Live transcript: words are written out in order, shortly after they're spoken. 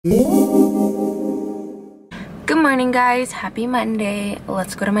Good morning, guys. Happy Monday.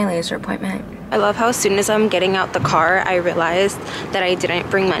 Let's go to my laser appointment. I love how as soon as I'm getting out the car, I realized that I didn't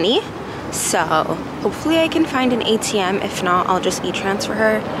bring money. So hopefully I can find an ATM. If not, I'll just e-transfer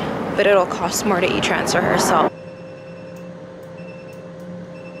her, but it'll cost more to e-transfer her. So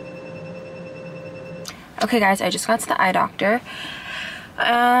okay, guys, I just got to the eye doctor.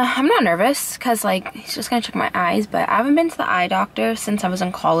 I'm not nervous because like he's just gonna check my eyes, but I haven't been to the eye doctor since I was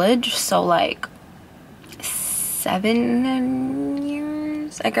in college, so like 7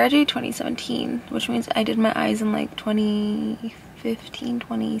 years. I graduated 2017, which means I did my eyes in like 2015,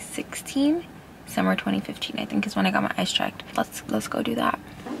 2016, summer 2015 I think is when I got my eyes checked. Let's go do that.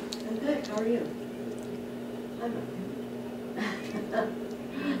 I'm good. How are you? I'm okay.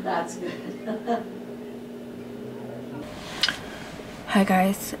 That's good. Hi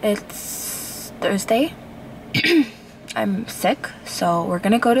guys, it's Thursday. I'm sick, so we're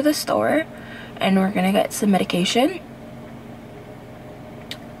gonna go to the store and we're gonna get some medication.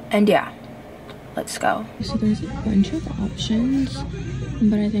 And yeah, let's go. So there's a bunch of options,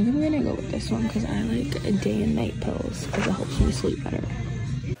 but I think I'm gonna go with this one because I like day and night pills because it helps me sleep better.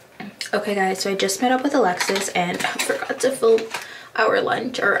 Okay guys, so I just met up with Alexis and I forgot to film our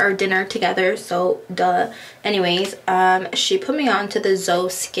lunch or our dinner together, so duh. Anyways, she put me on to the Zoe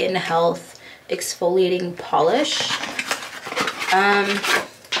Skin Health exfoliating polish.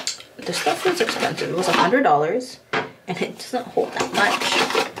 The stuff was expensive. It was $100 and it doesn't hold that much,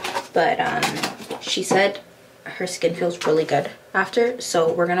 but she said her skin feels really good after.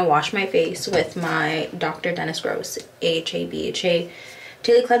 So we're gonna wash my face with my Dr. Dennis Gross AHA BHA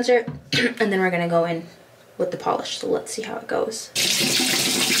daily cleanser and then we're gonna go in with the polish. So let's see how it goes. She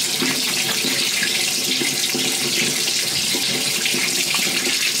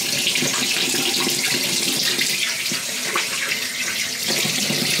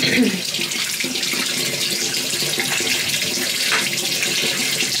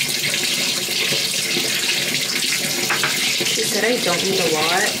said I don't need a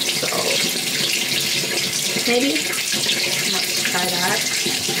lot, so maybe let's try that.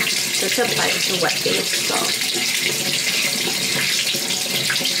 Let's apply it to wet face, so.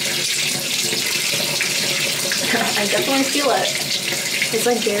 I definitely feel it. It's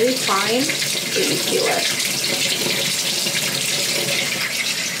like very fine, but you feel it.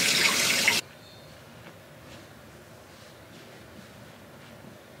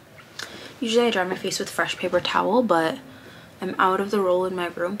 Usually I dry my face with fresh paper towel, but I'm out of the roll in my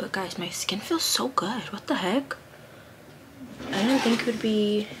room. But guys, my skin feels so good. What the heck? I didn't think it would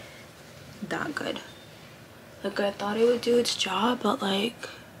be that good. Like I thought it would do its job, but like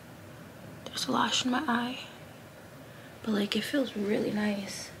there's a lash in my eye, but like it feels really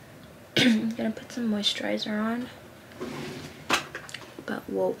nice. I'm gonna put some moisturizer on, but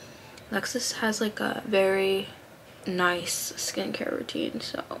whoa, Alexis has like a very nice skincare routine,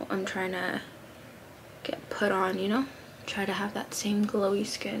 so I'm trying to get put on, you know, try to have that same glowy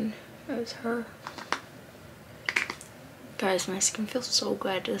skin as her. Guys, my skin feels so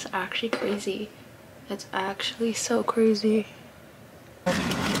good. It's actually crazy. It's actually so crazy.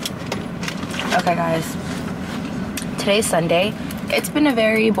 Okay guys, today's Sunday. It's been a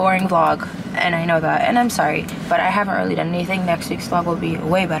very boring vlog and I know that, and I'm sorry, but I haven't really done anything. Next week's vlog will be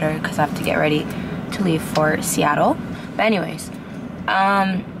way better because I have to get ready to leave for Seattle. But anyways, we're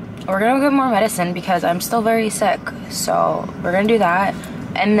gonna get more medicine because I'm still very sick, so we're gonna do that.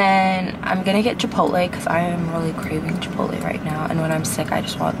 And then I'm gonna get Chipotle because I am really craving Chipotle right now, and when I'm sick I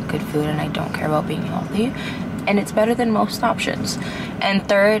just want good food and I don't care about being healthy, and it's better than most options. And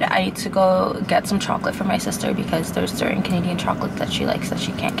third, I need to go get some chocolate for my sister because there's certain Canadian chocolates that she likes that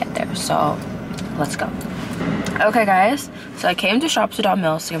she can't get there, so let's go. Okay guys, so I came to Shops Without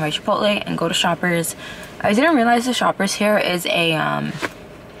Mills to get my Chipotle and go to Shoppers. I didn't realize the Shoppers here is a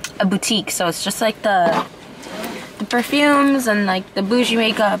boutique, so it's just like the perfumes and like the bougie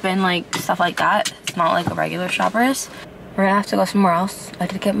makeup and like stuff like that. It's not like a regular Shoppers. We're gonna have to go somewhere else. I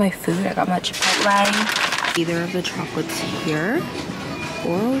did get my food. I got my Chipotle. Either of the chocolates here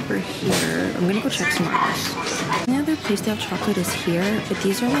or over here. I'm gonna go check somewhere else. The other place they have chocolate is here, but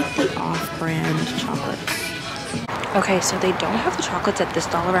these are like the off-brand chocolates. Okay, so they don't have the chocolates at this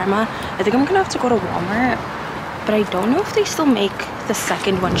Dollarama. I think I'm gonna have to go to Walmart, but I don't know if they still make the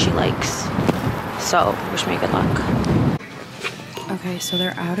second one she likes. So wish me good luck. Okay, so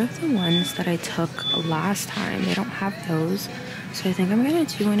they're out of the ones that I took last time. They don't have those. So I think I'm gonna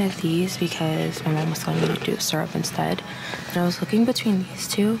do one of these because my mom was telling me to do syrup instead. But I was looking between these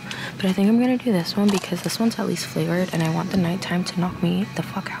two, but I think I'm gonna do this one because this one's at least flavored and I want the nighttime to knock me the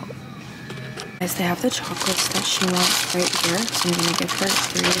fuck out. Guys, they have the chocolates that she wants right here, so I'm gonna give her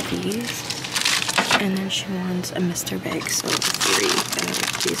 3 of these. And then she wants a Mr. Big, so 3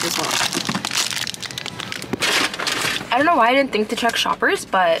 of these as well. I don't know why I didn't think to check shoppers,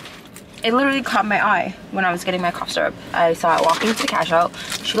 but it literally caught my eye when I was getting my cough syrup. I saw it walking to the cash out.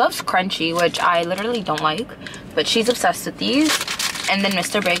 She loves Crunchy, which I literally don't like, but she's obsessed with these. And then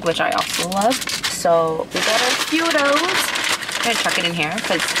Mr. Big, which I also love. So we got a few of those. I'm gonna chuck it in here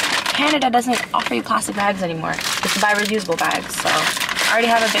because Canada doesn't offer you plastic bags anymore. Just buy reusable bags. So I already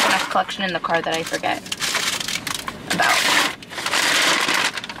have a big enough collection in the car that I forget about.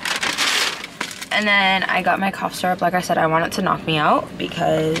 And then I got my cough syrup. Like I said, I want it to knock me out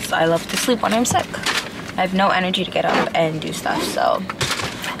because I love to sleep when I'm sick. I have no energy to get up and do stuff. So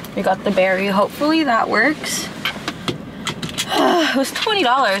we got the berry. Hopefully that works. It was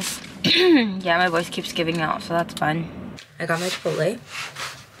 $20. Yeah, my voice keeps giving out, so that's fun. I got my Chipotle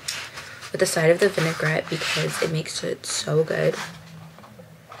with the side of the vinaigrette because it makes it so good.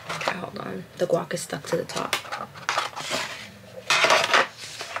 Okay, hold on. The guac is stuck to the top.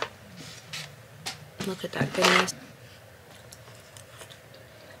 Look at that goodness.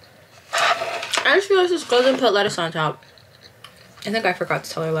 I just realized this girl didn't put lettuce on top. I think I forgot to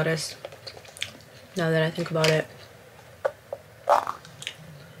tell her lettuce. Now that I think about it.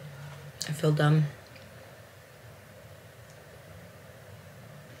 I feel dumb.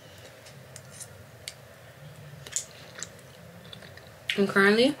 I'm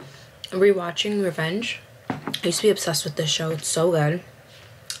currently rewatching Revenge. I used to be obsessed with this show. It's so good.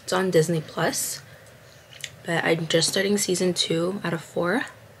 It's on Disney Plus. But I'm just starting season 2 out of 4.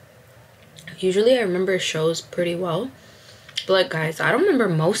 Usually I remember shows pretty well. But like guys, I don't remember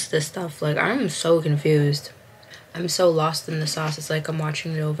most of this stuff. Like I'm so confused. I'm so lost in the sauce. It's like I'm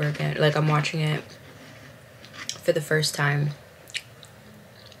watching it over again. Like I'm watching it for the first time.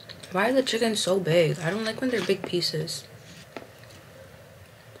 Why are the chickens so big? I don't like when they're big pieces.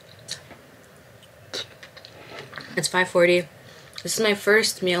 It's 5:40. This is my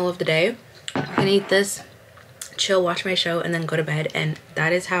first meal of the day. I'm gonna eat this, chill, watch my show, and then go to bed. And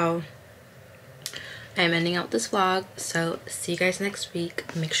that is how I'm ending out this vlog. So see you guys next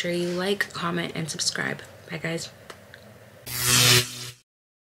week. Make sure you like, comment, and subscribe. Bye guys.